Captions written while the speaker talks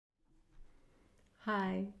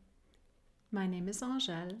Hi, my name is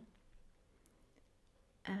Angèle,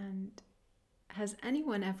 and has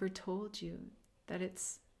anyone ever told you that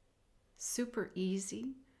it's super easy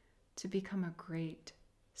to become a great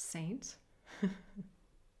saint?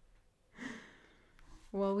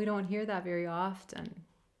 Well, we don't hear that very often,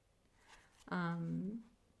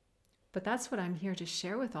 but that's what I'm here to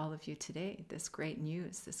share with all of you today, this great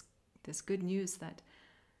news, this good news that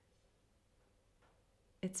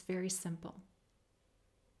it's very simple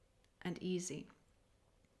and easy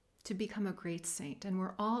to become a great saint. And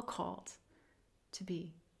we're all called to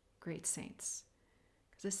be great saints,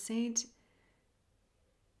 because a saint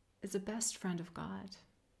is a best friend of God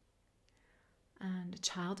and a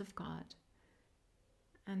child of God.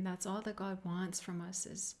 And that's all that God wants from us,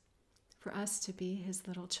 is for us to be his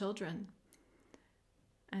little children,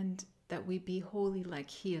 and that we be holy like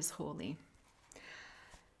he is holy.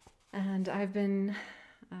 And I've been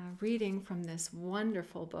reading from this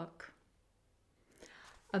wonderful book,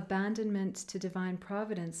 Abandonment to Divine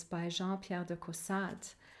Providence by Jean-Pierre de Caussade.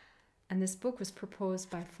 And this book was proposed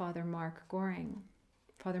by Father Mark Goring.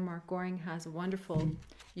 Father Mark Goring has a wonderful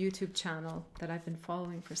YouTube channel that I've been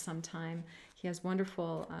following for some time. He has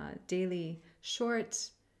wonderful daily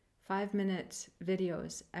short 5-minute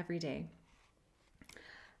videos every day.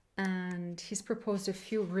 And he's proposed a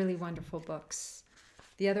few really wonderful books.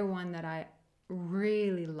 The other one that I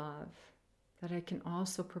really love, that I can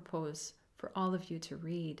also propose for all of you to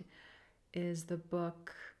read, is the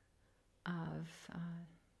book of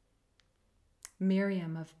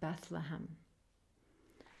Maryam of Bethlehem.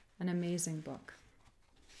 An amazing book.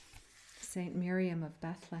 St.Maryam of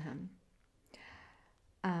Bethlehem.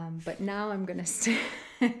 But now I'm going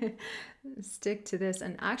to stick to this.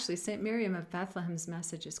 And actually, St.Maryam of Bethlehem's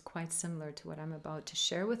message is quite similar to what I'm about to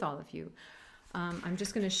share with all of you. I'm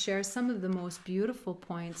just going to share some of the most beautiful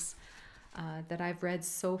points that I've read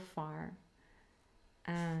so far,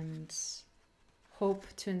 and hope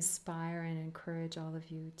to inspire and encourage all of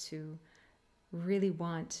you to really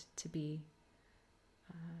want to be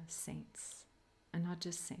saints, and not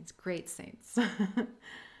just saints, great saints.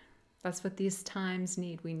 That's what these times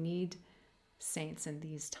need. We need saints in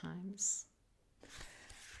these times.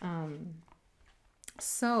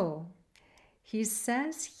 So he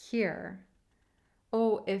says here,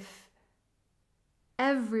 oh, if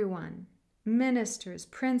everyone, ministers,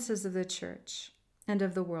 princes of the church and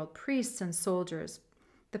of the world, priests and soldiers,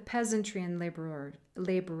 the peasantry and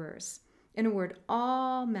laborers, in a word,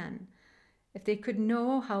 all men, if they could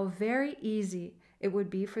know how very easy it would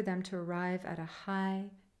be for them to arrive at a high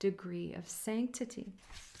degree of sanctity,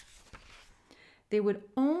 they would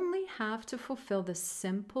only have to fulfill the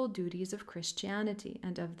simple duties of Christianity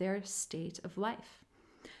and of their state of life,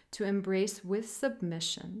 to embrace with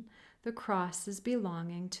submission the crosses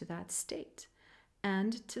belonging to that state,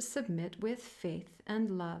 and to submit with faith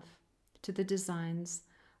and love to the designs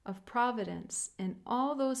of providence in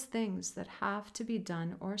all those things that have to be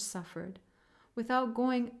done or suffered, without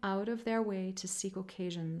going out of their way to seek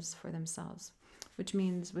occasions for themselves, which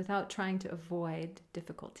means without trying to avoid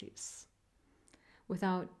difficulties,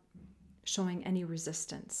 without showing any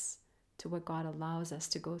resistance to what God allows us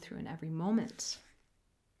to go through in every moment.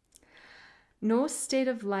 No state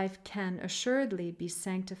of life can assuredly be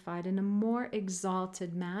sanctified in a more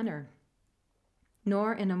exalted manner,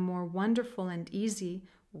 nor in a more wonderful and easy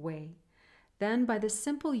way than by the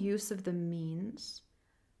simple use of the means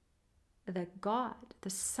that God,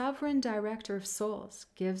 the sovereign director of souls,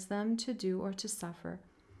 gives them to do or to suffer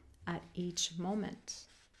at each moment.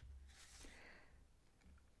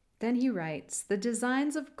 Then he writes, the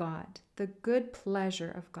designs of God, the good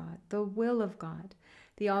pleasure of God, the will of God,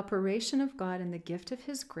 the operation of God, and the gift of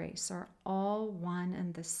his grace are all one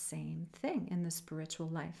and the same thing in the spiritual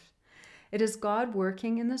life. It is God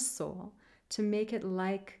working in the soul to make it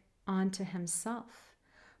like unto himself.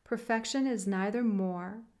 Perfection is neither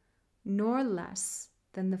more nor less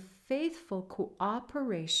than the faithful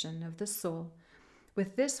cooperation of the soul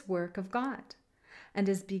with this work of God, and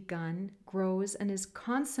is begun, grows, and is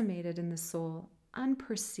consummated in the soul,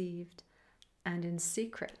 unperceived and in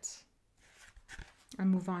secret. I'll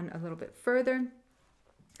move on a little bit further,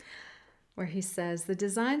 where he says, the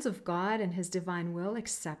designs of God and his divine will,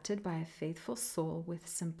 accepted by a faithful soul with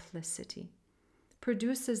simplicity,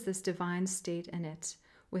 produces this divine state in it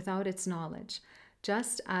without its knowledge,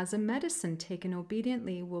 just as a medicine taken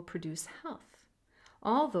obediently will produce health,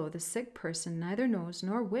 although the sick person neither knows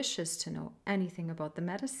nor wishes to know anything about the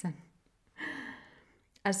medicine.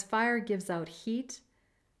 As fire gives out heat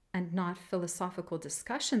and not philosophical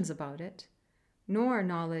discussions about it, nor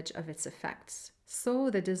knowledge of its effects. So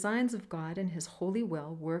the designs of God and His holy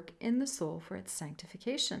will work in the soul for its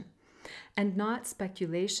sanctification, and not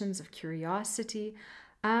speculations of curiosity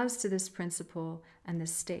as to this principle and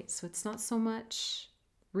this state. So it's not so much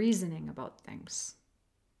reasoning about things.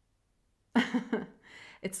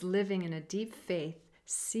 It's living in a deep faith,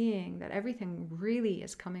 seeing that everything really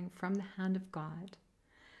is coming from the hand of God,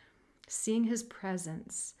 seeing His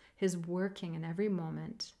presence, His working in every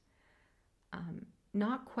moment,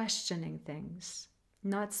 not questioning things,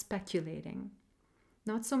 not speculating,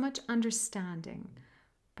 not so much understanding,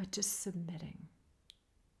 but just submitting.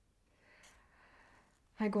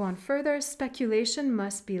 I go on further. Speculation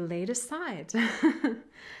must be laid aside,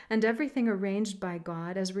 and everything arranged by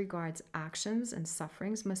God as regards actions and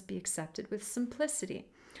sufferings must be accepted with simplicity,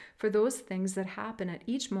 for those things that happen at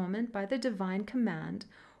each moment by the divine command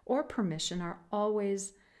or permission are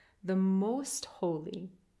always the most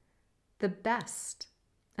holy, the best,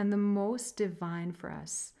 and the most divine for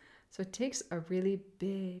us. So it takes a really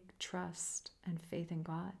big trust and faith in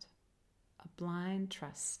God, a blind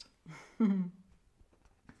trust.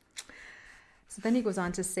 So then he goes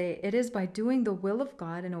on to say, it is by doing the will of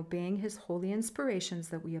God and obeying His holy inspirations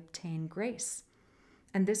that we obtain grace.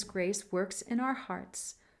 And this grace works in our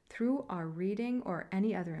hearts through our reading or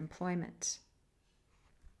any other employment.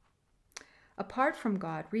 Apart from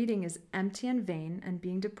God, reading is empty and vain, and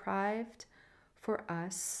being deprived for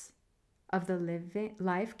us of the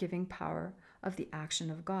life-giving power of the action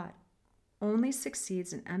of God, only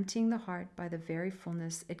succeeds in emptying the heart by the very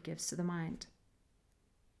fullness it gives to the mind.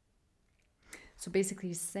 So basically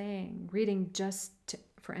he's saying reading just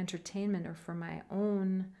for entertainment or for my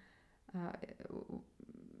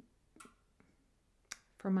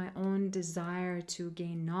own desire to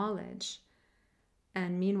gain knowledge,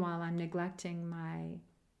 and meanwhile I'm neglecting my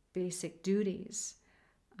basic duties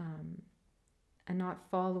and not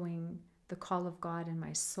following the call of God in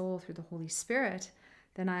my soul through the Holy Spirit,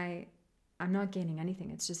 then I'm not gaining anything.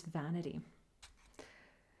 It's just vanity.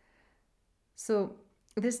 So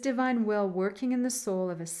this divine will working in the soul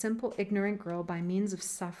of a simple, ignorant girl by means of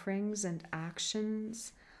sufferings and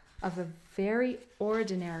actions of a very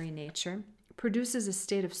ordinary nature produces a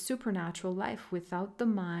state of supernatural life without the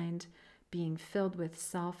mind being filled with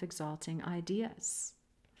self-exalting ideas.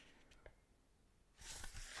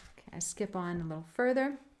 Okay, I skip on a little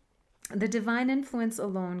further. The divine influence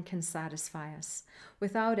alone can satisfy us.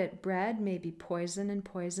 Without it, bread may be poison, and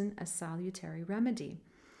poison a salutary remedy.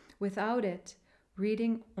 Without it,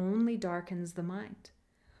 reading only darkens the mind.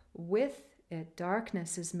 With it,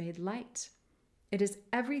 darkness is made light. It is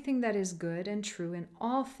everything that is good and true in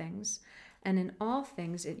all things, and in all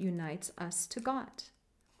things it unites us to God,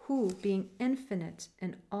 who, being infinite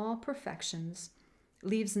in all perfections,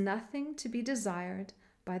 leaves nothing to be desired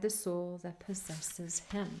by the soul that possesses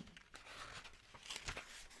Him.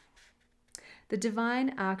 The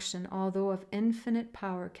divine action, although of infinite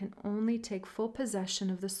power, can only take full possession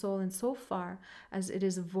of the soul in so far as it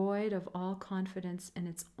is void of all confidence in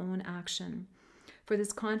its own action. For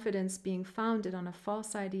this confidence, being founded on a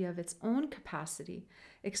false idea of its own capacity,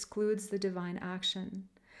 excludes the divine action.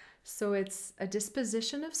 So it's a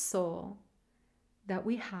disposition of soul that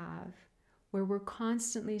we have where we're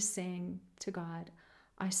constantly saying to God,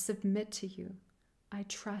 I submit to you, I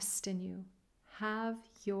trust in you. Have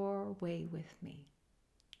your way with me.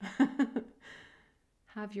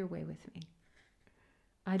 Have your way with me.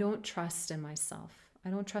 I don't trust in myself. I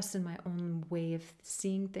don't trust in my own way of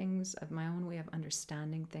seeing things, of my own way of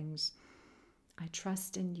understanding things. I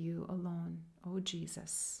trust in you alone, O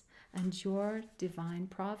Jesus, and your divine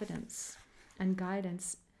providence and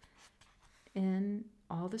guidance in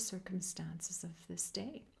all the circumstances of this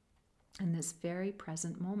day, in this very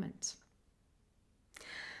present moment.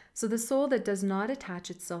 So the soul that does not attach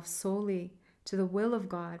itself solely to the will of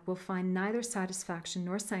God will find neither satisfaction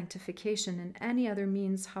nor sanctification in any other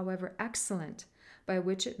means, however excellent, by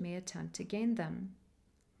which it may attempt to gain them.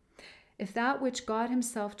 If that which God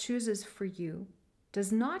Himself chooses for you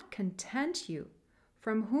does not content you,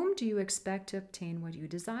 from whom do you expect to obtain what you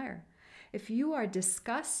desire? If you are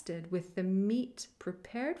disgusted with the meat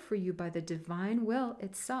prepared for you by the divine will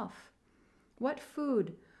itself, what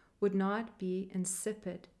food would not be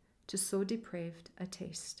insipid to so depraved a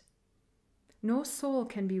taste? No soul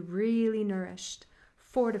can be really nourished,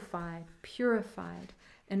 fortified, purified,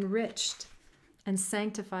 enriched, and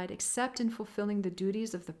sanctified except in fulfilling the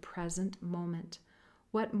duties of the present moment.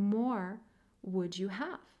 What more would you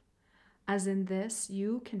have? As in this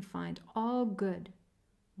you can find all good,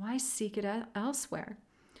 why seek it elsewhere?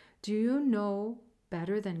 Do you know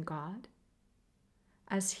better than God?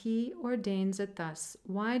 as he ordains it thus,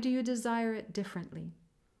 why do you desire it differently?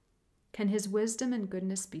 Can his wisdom and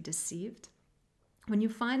goodness be deceived? When you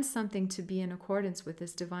find something to be in accordance with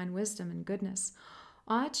his divine wisdom and goodness,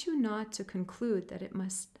 ought you not to conclude that it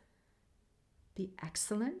must be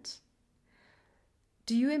excellent?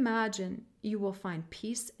 Do you imagine you will find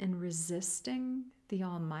peace in resisting the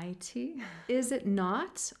Almighty? Is it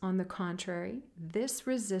not, on the contrary, this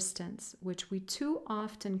resistance which we too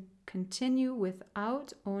often continue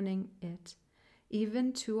without owning it,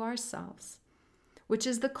 even to ourselves, which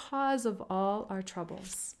is the cause of all our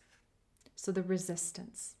troubles? So the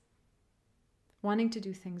resistance, wanting to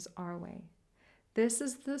do things our way. This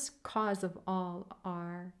is the cause of all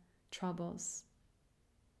our troubles.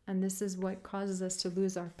 And this is what causes us to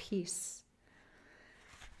lose our peace.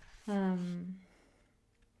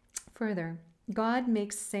 Further, God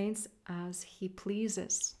makes saints as he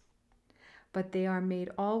pleases, but they are made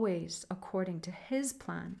always according to his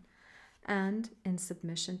plan and in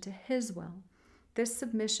submission to his will. This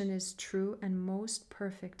submission is true and most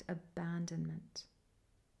perfect abandonment.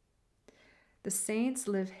 The saints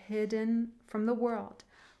live hidden from the world,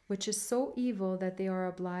 which is so evil that they are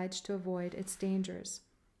obliged to avoid its dangers.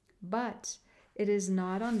 But it is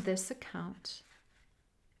not on this account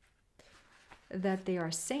that they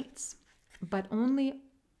are saints, but only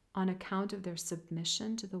on account of their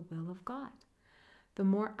submission to the will of God. The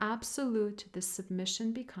more absolute this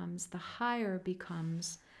submission becomes, the higher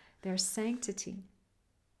becomes their sanctity.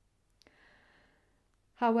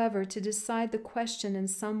 However, to decide the question in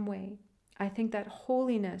some way, I think that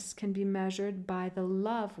holiness can be measured by the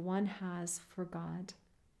love one has for God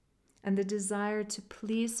and the desire to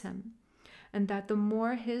please him, and that the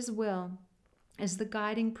more his will is the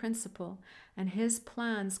guiding principle and his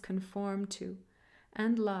plans conform to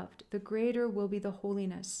and loved, the greater will be the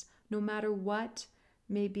holiness, no matter what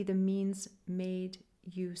may be the means made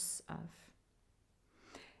use of.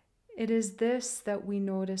 It is this that we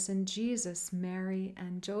notice in Jesus, Mary,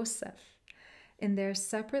 and Joseph. In their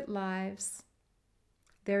separate lives,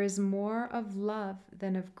 there is more of love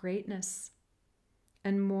than of greatness,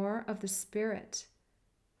 and more of the spirit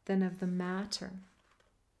than of the matter.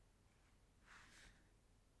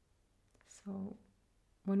 So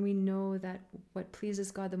when we know that what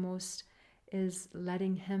pleases God the most is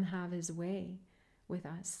letting him have his way with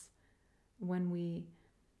us, when we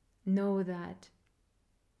know that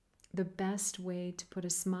the best way to put a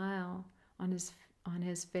smile on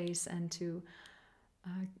his face and to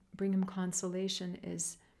bring him consolation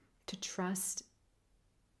is to trust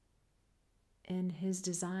in his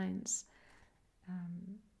designs,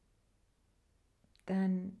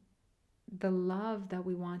 then the love that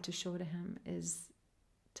we want to show to him is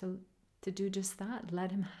to do just that.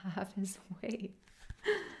 Let him have his way.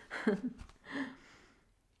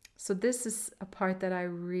 So this is a part that I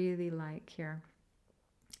really like here.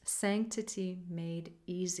 Sanctity made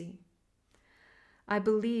easy. I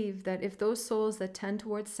believe that if those souls that tend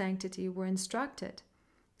towards sanctity were instructed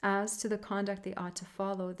as to the conduct they ought to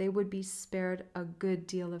follow, they would be spared a good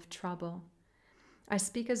deal of trouble. I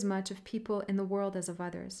speak as much of people in the world as of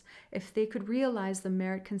others. If they could realize the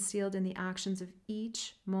merit concealed in the actions of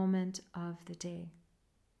each moment of the day,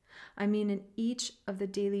 I mean in each of the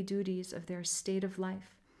daily duties of their state of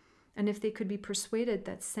life, and if they could be persuaded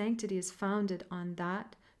that sanctity is founded on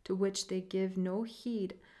that to which they give no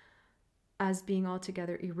heed as being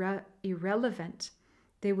altogether irrelevant,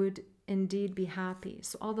 they would indeed be happy.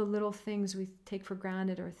 So all the little things we take for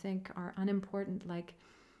granted or think are unimportant, like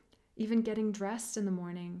even getting dressed in the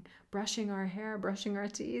morning, brushing our hair, brushing our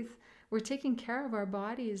teeth, we're taking care of our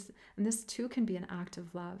bodies, and this too can be an act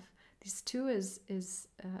of love. This too is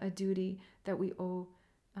a duty that we owe,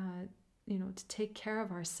 to take care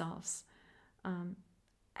of ourselves.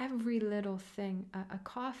 Every little thing, a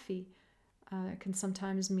coffee can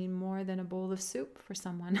sometimes mean more than a bowl of soup for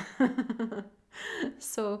someone.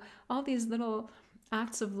 So all these little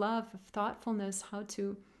acts of love, of thoughtfulness, how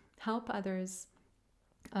to help others,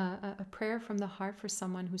 a prayer from the heart for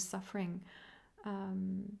someone who's suffering,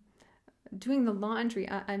 doing the laundry.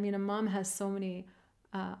 I mean, a mom has so many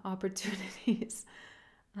opportunities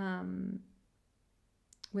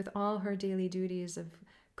with all her daily duties of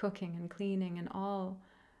cooking and cleaning and all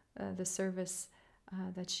the service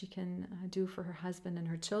that she can do for her husband and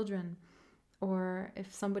her children. Or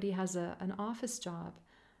if somebody has an office job,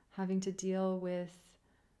 having to deal with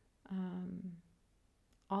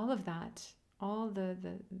all of that, all the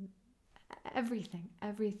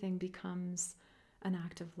everything becomes an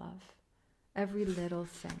act of love. Every little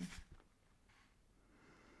thing.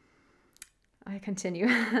 I continue.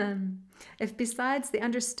 If besides they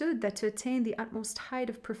understood that to attain the utmost height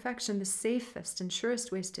of perfection, the safest and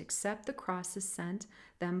surest ways to accept the cross is sent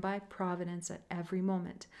them by providence at every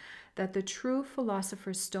moment, that the true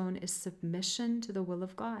philosopher's stone is submission to the will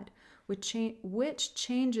of God, which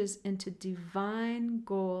changes into divine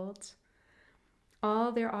gold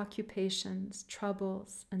all their occupations,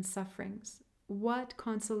 troubles, and sufferings, what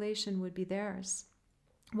consolation would be theirs?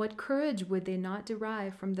 What courage would they not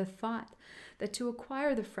derive from the thought that to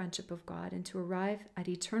acquire the friendship of God and to arrive at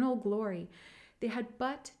eternal glory, they had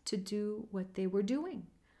but to do what they were doing,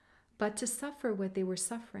 but to suffer what they were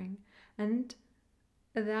suffering, and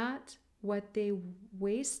that what they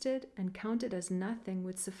wasted and counted as nothing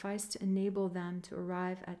would suffice to enable them to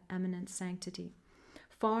arrive at eminent sanctity,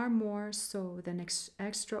 far more so than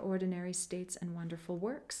extraordinary states and wonderful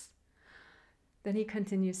works. Then he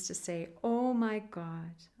continues to say, "Oh my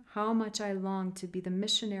God, how much I long to be the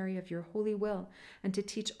missionary of your holy will, and to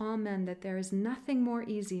teach all men that there is nothing more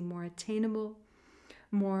easy, more attainable,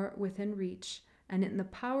 more within reach, and in the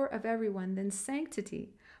power of everyone than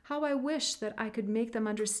sanctity. How I wish that I could make them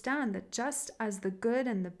understand that just as the good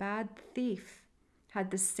and the bad thief had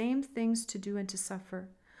the same things to do and to suffer,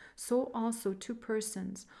 so also two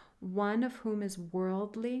persons, one of whom is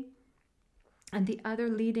worldly, and the other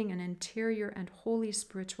leading an interior and holy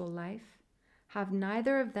spiritual life, have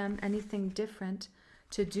neither of them anything different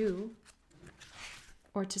to do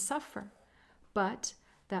or to suffer, but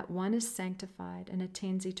that one is sanctified and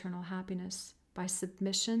attains eternal happiness by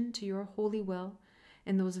submission to your holy will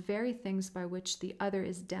in those very things by which the other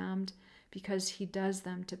is damned because he does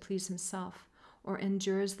them to please himself or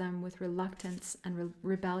endures them with reluctance and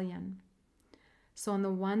rebellion." So on the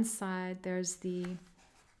one side, there's the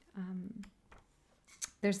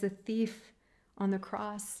thief on the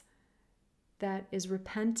cross that is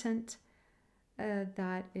repentant,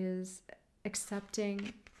 that is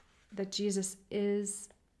accepting that Jesus is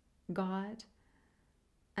God,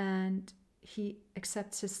 and he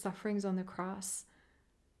accepts his sufferings on the cross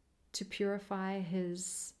to purify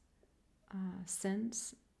his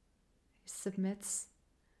sins. He submits,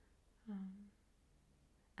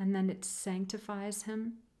 and then it sanctifies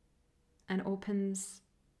him and opens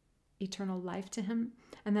eternal life to him.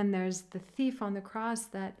 And then there's the thief on the cross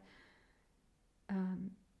that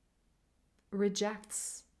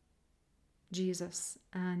rejects Jesus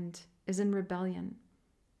and is in rebellion.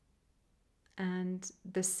 And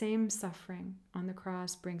the same suffering on the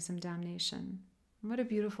cross brings him damnation. What a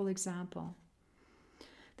beautiful example.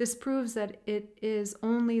 This proves that it is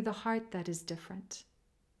only the heart that is different.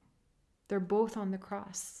 They're both on the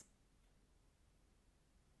cross,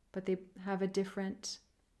 but they have a different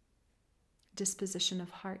disposition of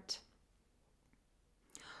heart.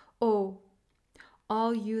 Oh,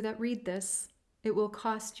 all you that read this, it will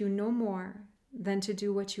cost you no more than to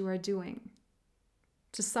do what you are doing,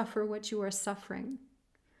 to suffer what you are suffering.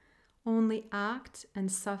 Only act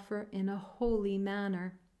and suffer in a holy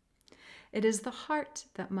manner. It is the heart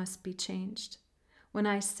that must be changed. When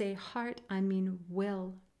I say heart, I mean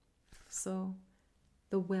will. So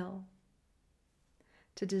the will,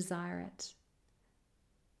 to desire it.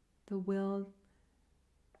 The will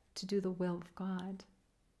to do the will of God,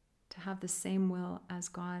 to have the same will as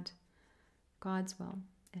God's will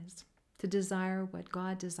is, to desire what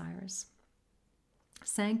God desires.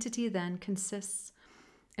 Sanctity then consists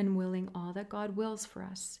in willing all that God wills for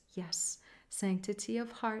us. Yes, sanctity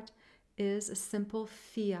of heart is a simple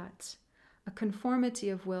fiat, a conformity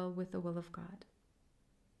of will with the will of God.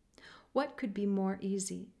 What could be more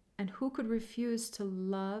easy, and who could refuse to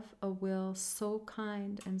love a will so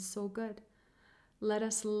kind and so good? Let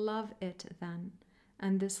us love it then,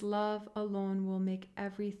 and this love alone will make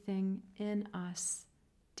everything in us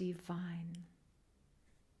divine.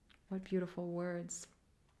 What beautiful words.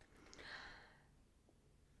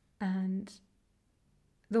 And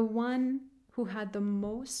the one who had the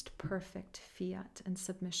most perfect fiat and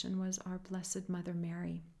submission was our Blessed Mother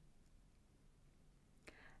Mary.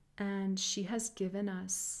 And she has given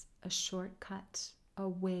us a shortcut, a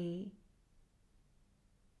way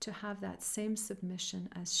to have that same submission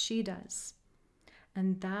as she does.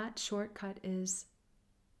 And that shortcut is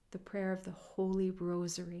the prayer of the Holy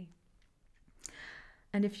Rosary.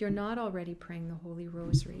 And if you're not already praying the Holy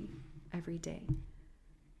Rosary every day,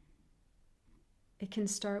 it can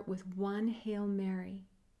start with one Hail Mary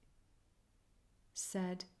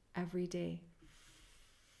said every day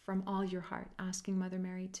from all your heart, asking Mother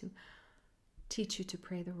Mary to teach you to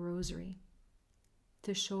pray the Rosary,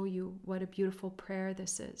 to show you what a beautiful prayer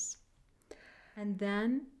this is. And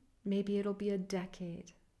then maybe it'll be a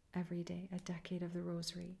decade every day, a decade of the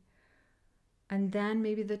Rosary. And then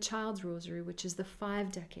maybe the Child's Rosary, which is the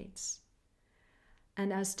 5 decades.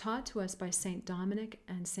 And as taught to us by Saint Dominic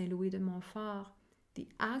and Saint Louis de Montfort, the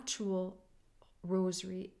actual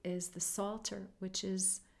rosary is the Psalter, which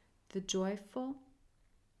is the joyful,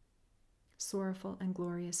 sorrowful, and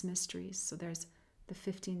glorious mysteries. So there's the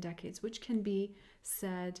 15 decades, which can be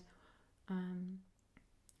said,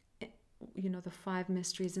 the 5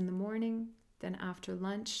 mysteries in the morning, then after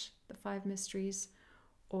lunch, the 5 mysteries,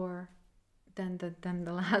 or then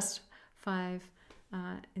the last 5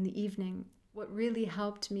 in the evening. What really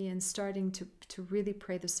helped me in starting to really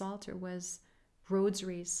pray the Psalter was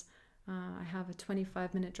rosaries. I have a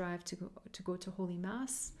 25-minute drive to go to Holy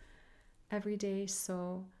Mass every day,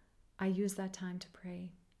 so I use that time to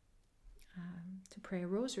pray a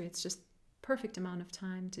rosary. It's just perfect amount of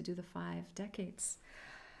time to do the 5 decades.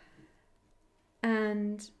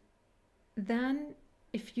 And then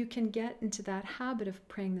if you can get into that habit of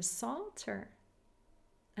praying the Psalter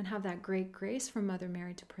and have that great grace from Mother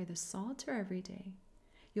Mary to pray the Psalter every day,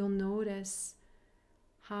 you'll notice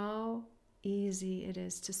how easy it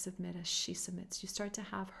is to submit as she submits. You start to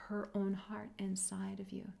have her own heart inside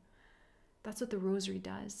of you. That's what the rosary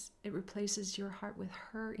does. It replaces your heart with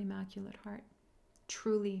her immaculate heart,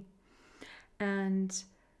 truly. And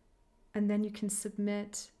then you can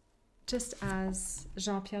submit, just as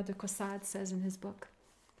Jean-Pierre de Caussade says in his book.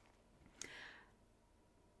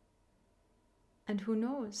 And who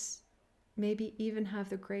knows, maybe even have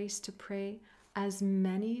the grace to pray as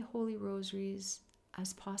many holy rosaries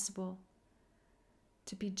as possible,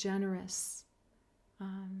 to be generous.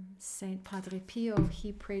 Saint Padre Pio,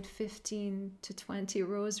 he prayed 15 to 20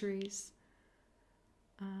 rosaries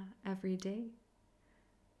every day.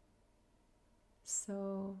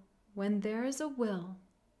 So when there is a will,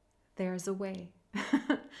 there's a way.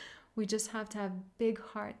 We just have to have big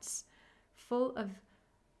hearts full of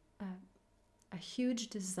a huge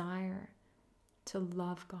desire to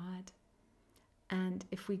love God. And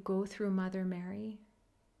if we go through Mother Mary,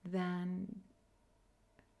 then,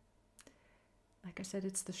 like I said,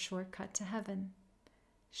 it's the shortcut to heaven.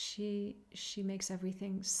 She makes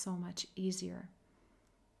everything so much easier.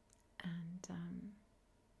 And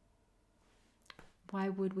why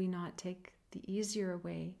would we not take the easier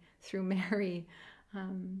way through Mary?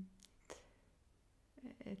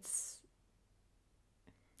 It's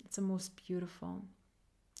a most beautiful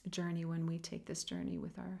journey when we take this journey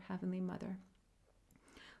with our Heavenly Mother,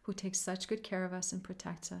 who takes such good care of us and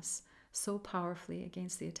protects us so powerfully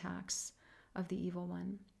against the attacks of the evil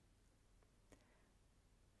one.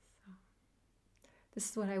 So, this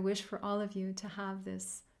is what I wish for all of you, to have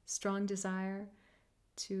this strong desire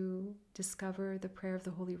to discover the prayer of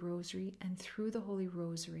the Holy Rosary, and through the Holy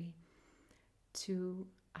Rosary to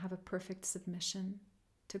have a perfect submission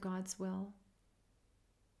to God's will,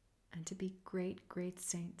 and to be great, great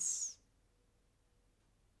saints.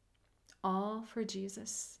 All for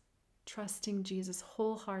Jesus, trusting Jesus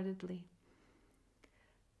wholeheartedly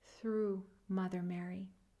through Mother Mary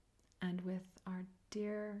and with our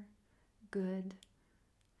dear, good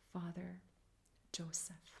Father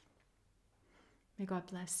Joseph. May God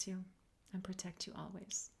bless you and protect you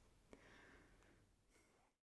always.